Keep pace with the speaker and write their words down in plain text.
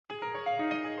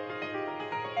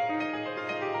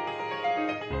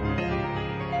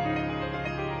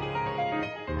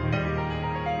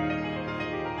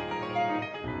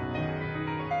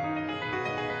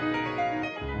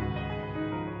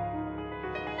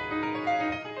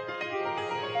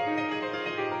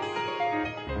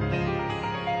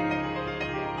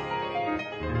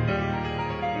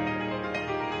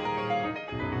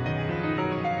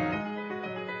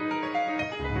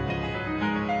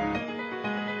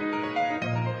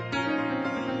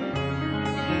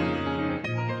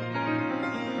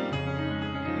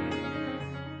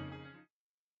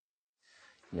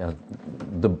Yeah,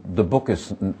 the book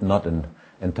is not an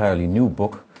entirely new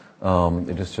book.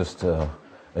 It is just a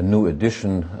new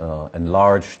edition,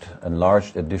 enlarged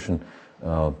edition.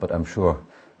 But I'm sure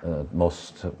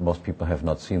most people have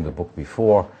not seen the book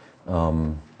before.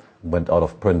 Went out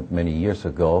of print many years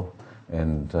ago,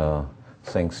 and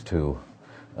thanks to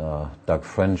Doug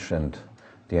French and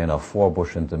Diana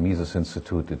Forbush and the Mises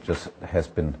Institute, it just has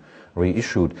been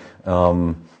reissued.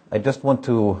 I just want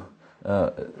to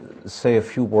say a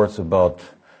few words about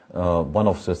one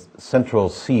of the central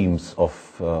themes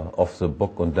of the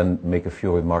book, and then make a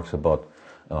few remarks about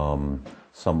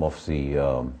some of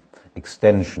the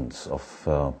extensions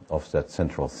of that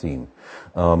central theme.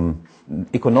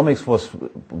 Economics was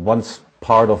once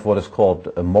part of what is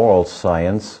called a moral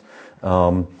science,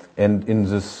 and in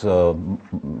this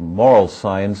moral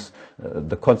science,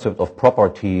 the concept of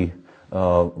property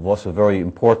was a very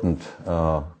important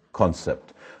concept.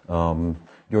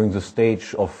 During the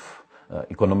stage of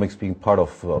economics being part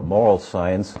of moral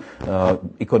science,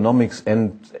 economics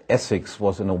and ethics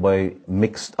was in a way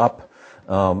mixed up.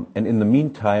 And in the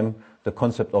meantime, the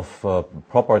concept of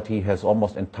property has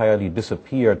almost entirely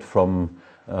disappeared from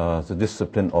the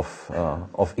discipline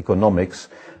of economics.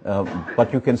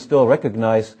 But you can still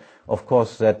recognize, of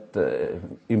course, that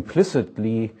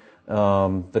implicitly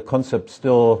the concept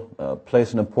still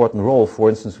plays an important role. For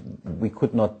instance, we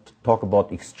could not talk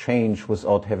about exchange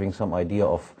without having some idea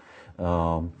of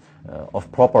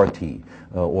property,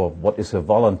 or what is a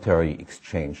voluntary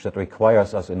exchange. That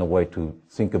requires us in a way to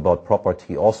think about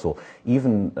property also.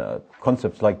 Even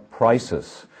concepts like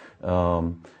prices,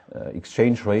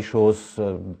 exchange ratios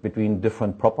between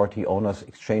different property owners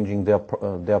exchanging their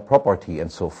property and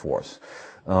so forth.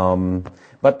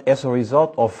 But as a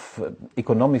result of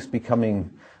economics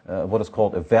becoming what is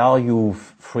called a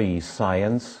value-free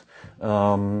science,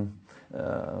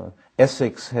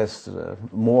 ethics has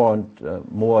more and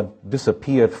more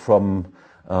disappeared from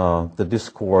the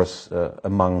discourse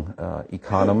among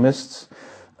economists.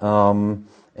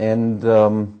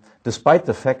 Despite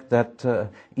the fact that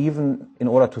even in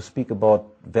order to speak about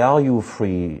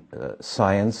value-free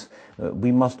science,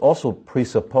 we must also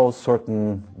presuppose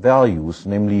certain values,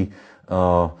 namely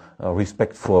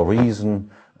respect for reason,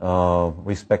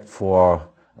 respect for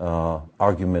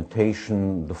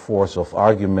argumentation, the force of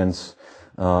arguments,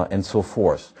 and so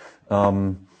forth.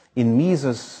 In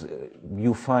Mises,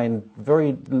 you find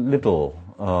very little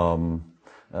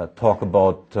talk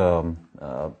about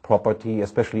property,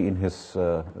 especially in his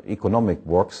economic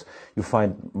works. You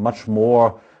find much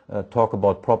more talk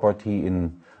about property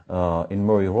in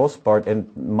Murray Rothbard, and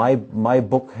my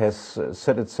book has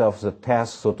set itself the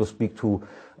task, so to speak, to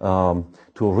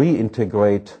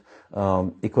reintegrate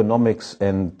economics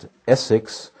and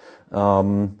ethics,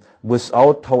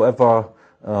 without, however,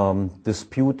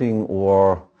 disputing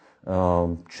or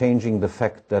changing the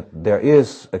fact that there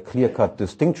is a clear-cut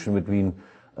distinction between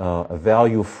a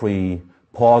value-free,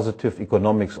 positive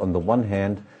economics on the one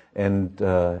hand, and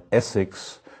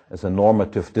ethics as a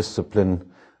normative discipline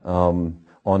on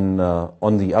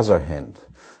the other hand.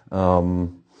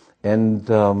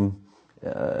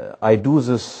 I do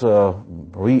this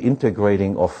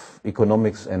reintegrating of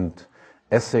economics and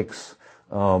ethics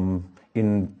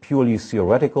in purely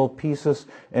theoretical pieces,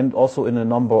 and also in a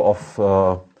number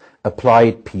of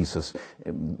applied pieces.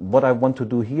 What I want to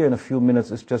do here in a few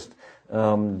minutes is just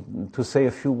to say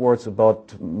a few words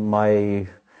about my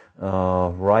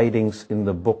writings in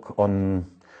the book on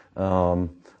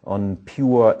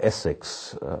pure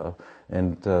ethics,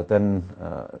 and then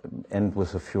end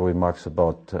with a few remarks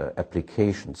about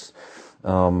applications.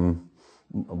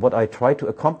 What I try to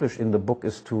accomplish in the book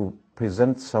is to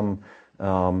present some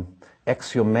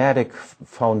axiomatic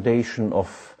foundation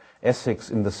of ethics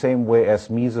in the same way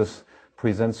as Mises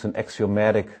presents an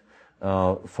axiomatic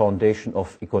foundation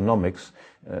of economics.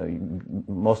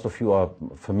 Most of you are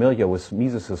familiar with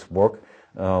Mises's work,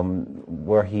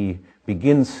 where he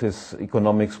begins his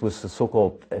economics with the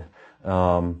so-called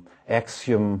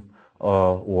axiom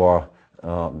or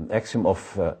axiom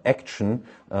of action,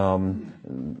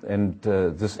 and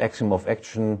this axiom of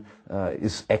action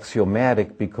is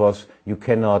axiomatic because you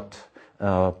cannot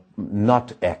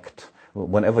not act.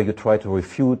 Whenever you try to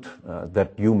refute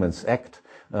that humans act,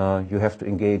 you have to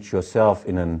engage yourself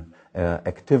in an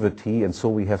activity, and so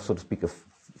we have, so to speak, a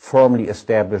firmly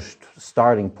established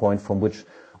starting point from which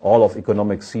all of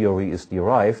economic theory is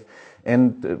derived.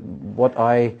 And what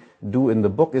I do in the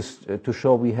book is to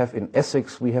show we have in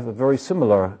ethics, we have a very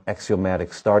similar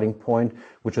axiomatic starting point,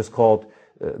 which is called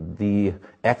the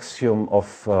axiom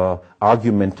of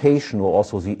argumentation, or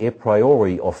also the a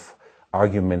priori of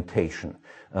argumentation.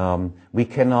 We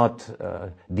cannot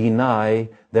deny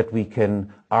that we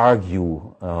can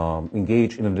argue,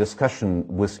 engage in a discussion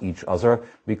with each other,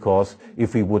 because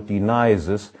if we would deny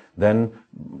this, then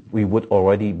we would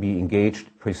already be engaged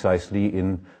precisely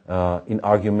in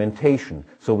argumentation.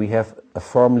 So we have a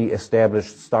firmly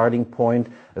established starting point,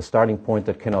 a starting point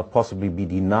that cannot possibly be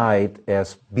denied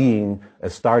as being a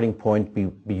starting point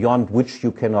beyond which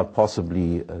you cannot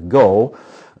possibly go.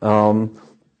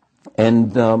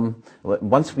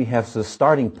 Once we have the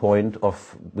starting point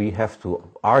of we have to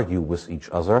argue with each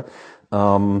other,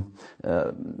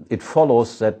 it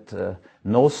follows that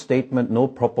no statement, no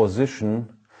proposition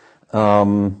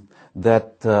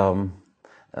that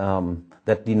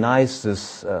denies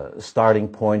this starting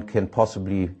point can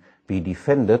possibly be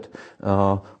defended,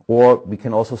 or we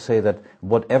can also say that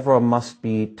whatever must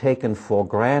be taken for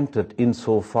granted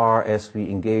insofar as we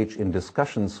engage in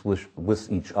discussions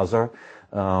with each other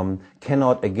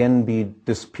cannot again be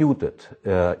disputed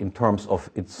in terms of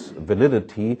its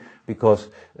validity, because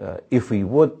if we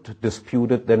would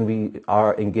dispute it, then we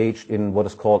are engaged in what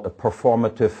is called a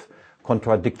performative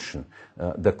contradiction.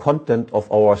 The content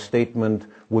of our statement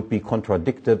would be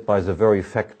contradicted by the very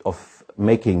fact of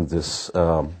making this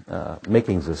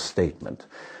statement.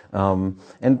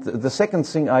 And the second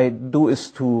thing I do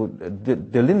is to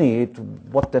delineate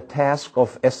what the task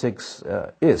of ethics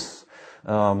is.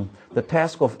 The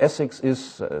task of ethics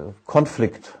is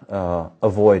conflict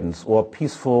avoidance or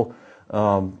peaceful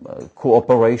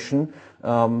cooperation,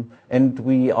 and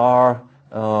we are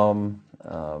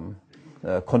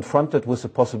confronted with the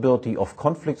possibility of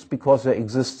conflicts because there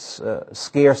exists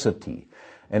scarcity.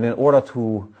 And in order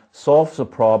to solve the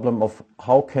problem of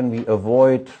how can we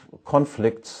avoid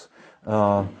conflicts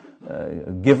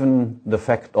given the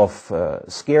fact of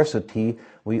scarcity,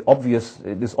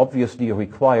 it is obviously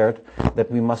required that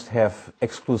we must have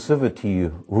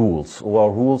exclusivity rules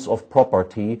or rules of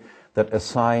property that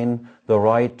assign the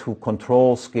right to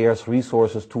control scarce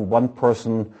resources to one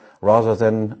person rather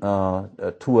than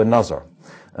to another.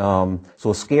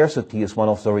 So scarcity is one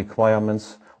of the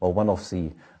requirements, or one of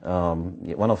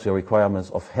the requirements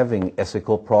of having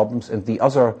ethical problems, and the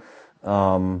other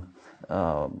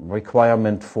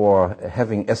requirement for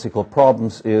having ethical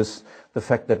problems is the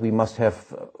fact that we must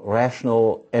have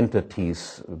rational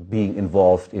entities being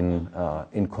involved in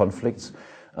conflicts,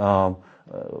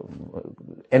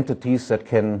 entities that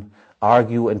can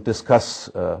argue and discuss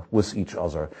with each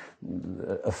other.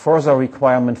 A further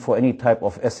requirement for any type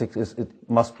of ethics is it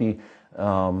must be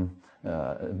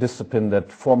discipline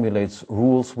that formulates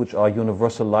rules which are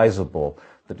universalizable.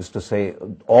 That is to say,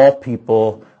 all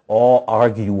people, all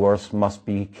arguers must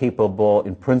be capable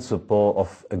in principle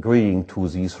of agreeing to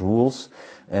these rules.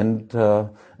 And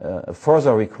a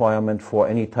further requirement for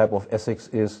any type of ethics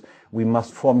is we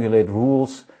must formulate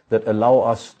rules that allow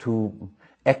us to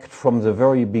act from the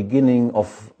very beginning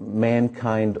of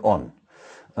mankind on.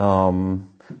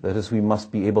 That is, we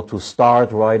must be able to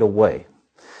start right away.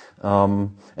 And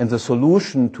the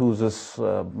solution to this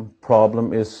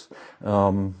problem is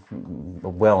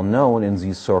well known in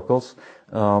these circles.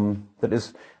 That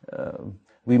is,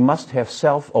 we must have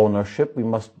self-ownership. We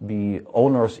must be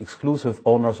owners, exclusive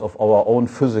owners of our own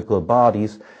physical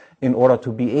bodies in order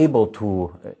to be able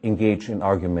to engage in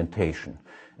argumentation.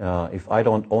 If I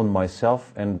don't own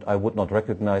myself and I would not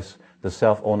recognize the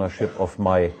self-ownership of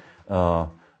my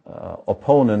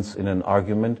opponents in an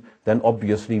argument, then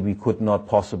obviously we could not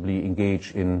possibly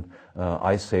engage in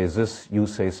I say this, you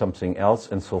say something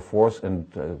else, and so forth,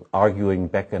 and arguing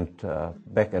back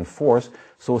and forth.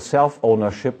 So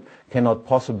self-ownership cannot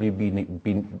possibly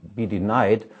be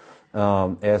denied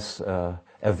as a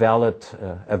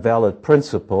valid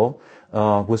principle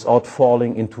without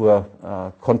falling into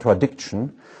a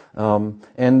contradiction.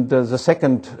 And the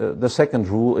second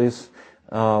rule is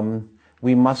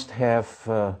we must have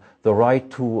the right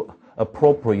to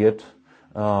appropriate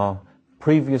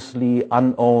previously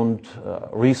unowned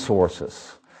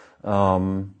resources.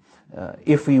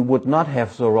 If we would not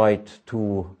have the right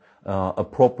to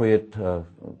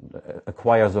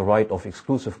acquire the right of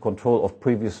exclusive control of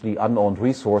previously unowned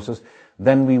resources,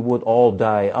 then we would all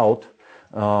die out.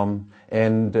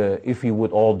 And if we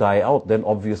would all die out, then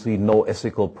obviously no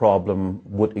ethical problem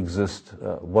would exist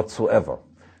whatsoever.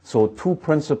 So two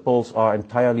principles are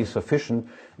entirely sufficient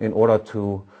in order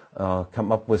to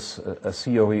come up with a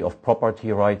theory of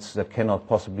property rights that cannot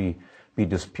possibly be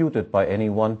disputed by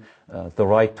anyone. The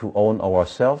right to own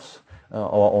ourselves,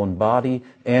 our own body,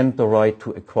 and the right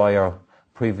to acquire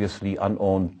previously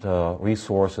unowned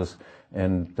resources.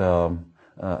 And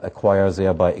acquire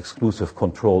thereby exclusive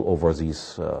control over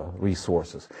these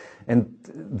resources. And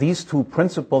these two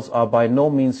principles are by no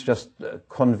means just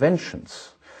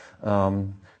conventions.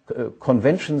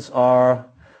 Conventions are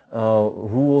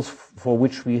rules for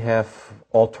which we have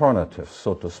alternatives,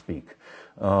 so to speak.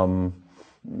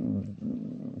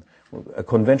 A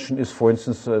convention is, for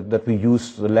instance, that we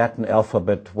use the Latin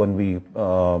alphabet when we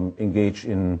engage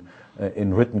in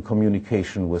written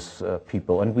communication with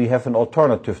people. And we have an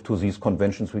alternative to these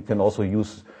conventions. We can also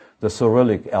use the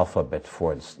Cyrillic alphabet,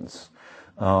 for instance.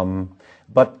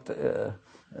 But the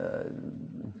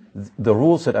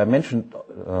rules that I mentioned,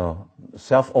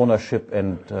 self-ownership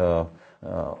and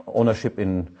ownership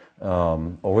in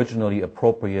originally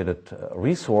appropriated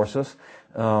resources,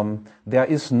 there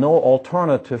is no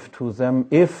alternative to them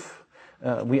if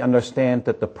we understand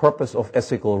that the purpose of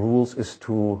ethical rules is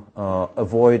to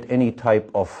avoid any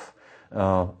type of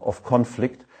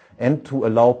conflict and to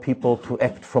allow people to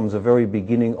act from the very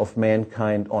beginning of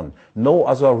mankind on. No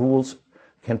other rules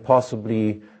can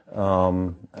possibly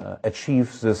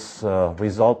achieve this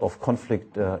result of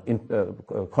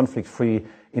conflict-free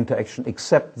interaction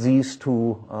except these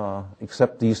two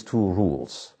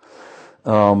rules.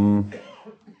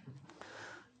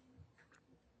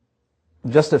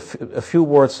 Just a few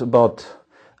words about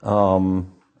other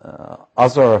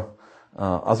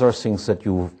things that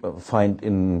you find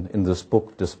in this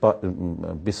book,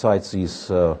 besides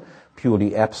these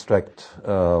purely abstract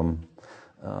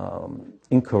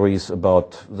inquiries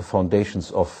about the foundations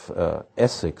of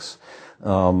ethics.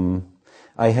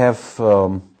 I have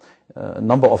a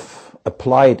number of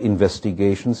applied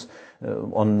investigations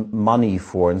on money,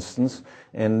 for instance,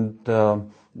 and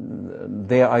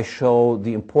there I show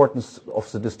the importance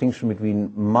of the distinction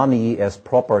between money as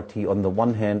property on the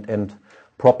one hand and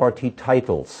property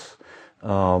titles.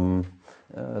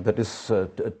 That is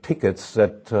tickets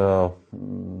that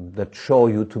show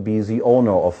you to be the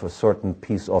owner of a certain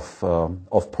piece of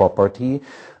property.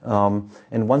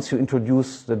 And once you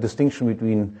introduce the distinction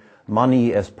between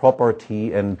money as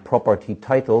property and property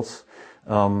titles,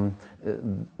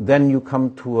 then you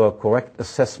come to a correct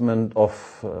assessment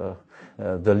of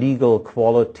the legal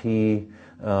quality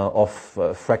of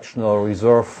fractional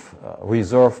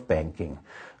reserve banking.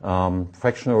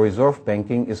 Fractional reserve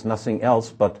banking is nothing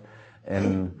else but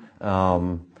an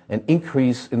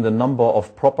increase in the number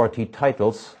of property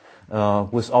titles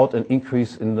without an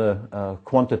increase in the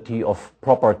quantity of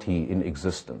property in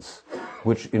existence,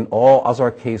 which in all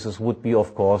other cases would be,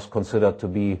 of course, considered to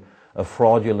be a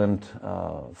fraudulent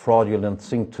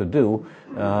thing to do.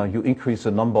 You increase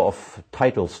the number of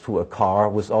titles to a car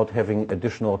without having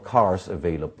additional cars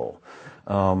available,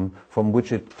 from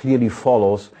which it clearly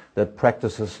follows that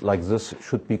practices like this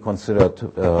should be considered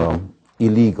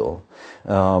illegal.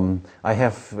 I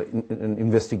have an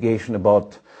investigation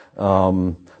about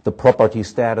the property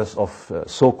status of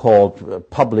so-called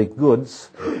public goods.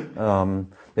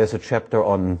 There's a chapter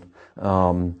on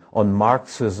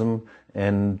Marxism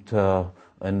and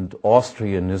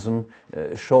Austrianism,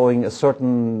 showing a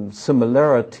certain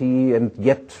similarity and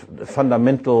yet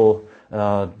fundamental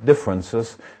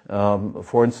differences.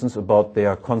 For instance, about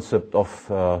their concept of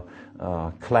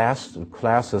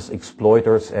classes,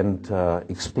 exploiters and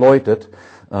exploited,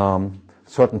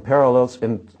 certain parallels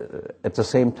and at the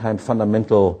same time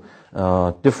fundamental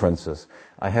differences.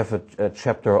 I have a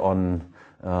chapter on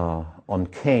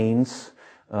Keynes,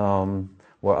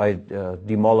 where I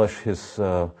demolish his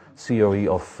theory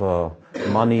of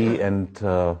money and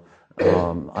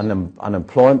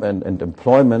unemployment and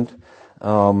employment.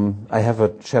 I have a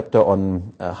chapter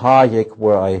on Hayek,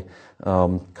 where I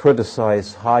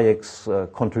criticize Hayek's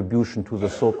contribution to the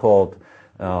so-called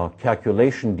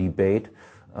calculation debate.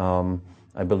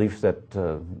 I believe that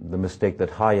the mistake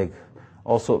that Hayek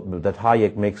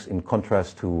makes, in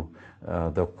contrast to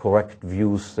the correct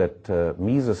views that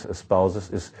Mises espouses,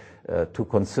 is to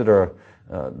consider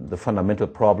the fundamental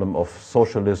problem of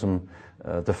socialism,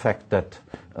 the fact that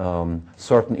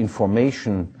certain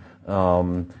information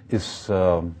is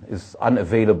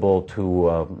unavailable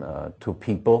to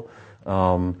people,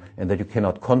 and that you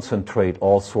cannot concentrate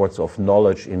all sorts of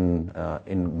knowledge in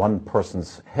one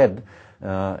person's head.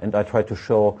 And I try to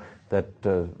show that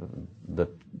the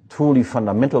truly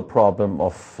fundamental problem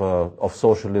of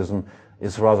socialism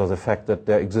is rather the fact that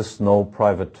there exists no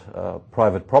private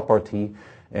property,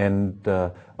 and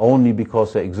only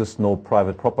because there exists no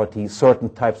private property, certain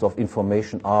types of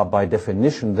information are by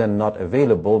definition then not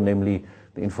available, namely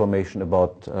the information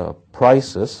about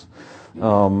prices.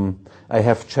 I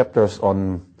have chapters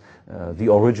on the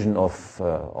origin of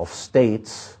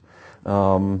states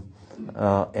and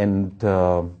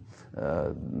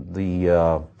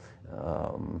the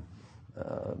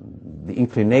the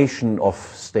inclination of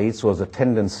states or the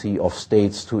tendency of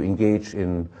states to engage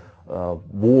in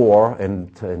war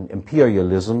and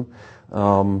imperialism,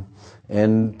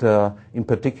 and in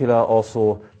particular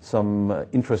also some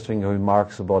interesting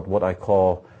remarks about what I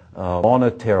call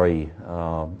monetary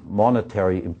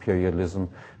imperialism,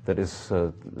 that is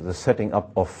the setting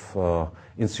up of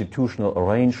institutional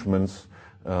arrangements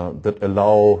that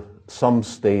allow some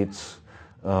states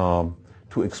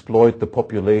to exploit the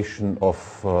population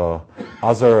of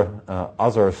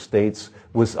other states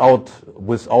without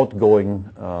going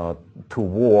to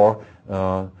war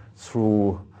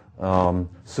through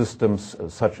systems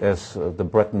such as the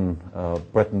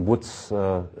Bretton Woods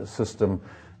system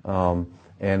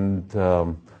and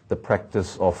the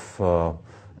practice of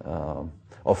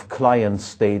client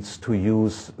states to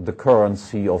use the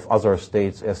currency of other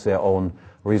states as their own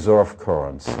reserve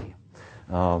currency.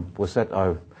 With that,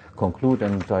 I conclude,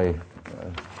 and I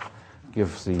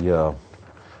give the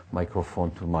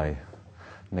microphone to my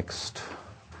next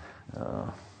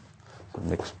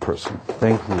person.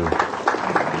 Thank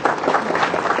you.